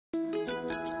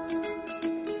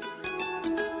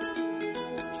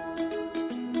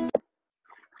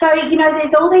So,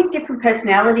 there's all these different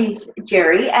personalities,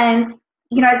 Jerry, and,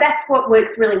 that's what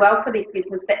works really well for this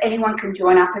business, that anyone can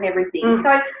join up and everything.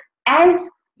 So as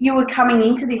you were coming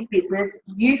into this business,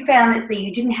 you found that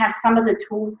you didn't have some of the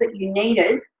tools that you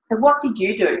needed. So what did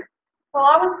you do? Well,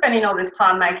 I was spending all this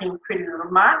time making pretty little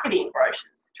marketing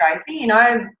brochures, Tracy,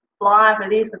 flyer for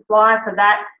this, a flyer for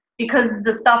that, because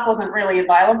the stuff wasn't really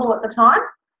available at the time.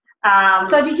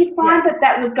 So did you find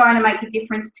that was going to make a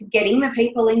difference to getting the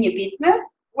people in your business?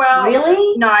 Well,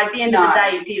 really? No, at the end of the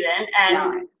day it didn't.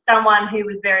 And someone who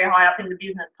was very high up in the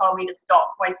business told me to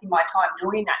stop wasting my time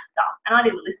doing that stuff. And I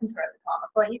didn't listen to her at the time. I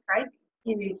thought, you're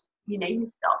crazy. You need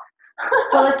this stuff.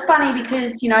 Well, it's funny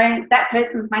because, that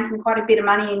person's making quite a bit of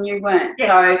money and you weren't. Yes,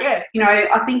 so, yes.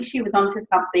 I think she was onto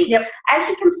something. Yep. As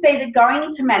you can see, that going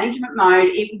into management mode,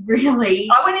 it really...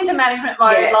 I went into management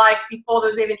mode like before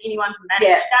there was even anyone to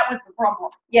manage. That was the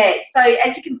problem. Yeah, so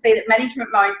as you can see, that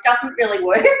management mode doesn't really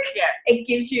work. Yeah. It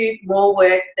gives you more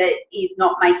work that is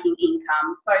not making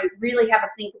income. So really have a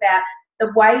think about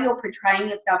the way you're portraying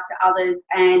yourself to others,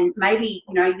 and maybe,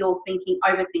 you're overthinking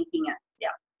it. Yeah.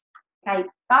 Okay,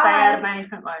 bye. Stay out of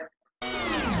management mode.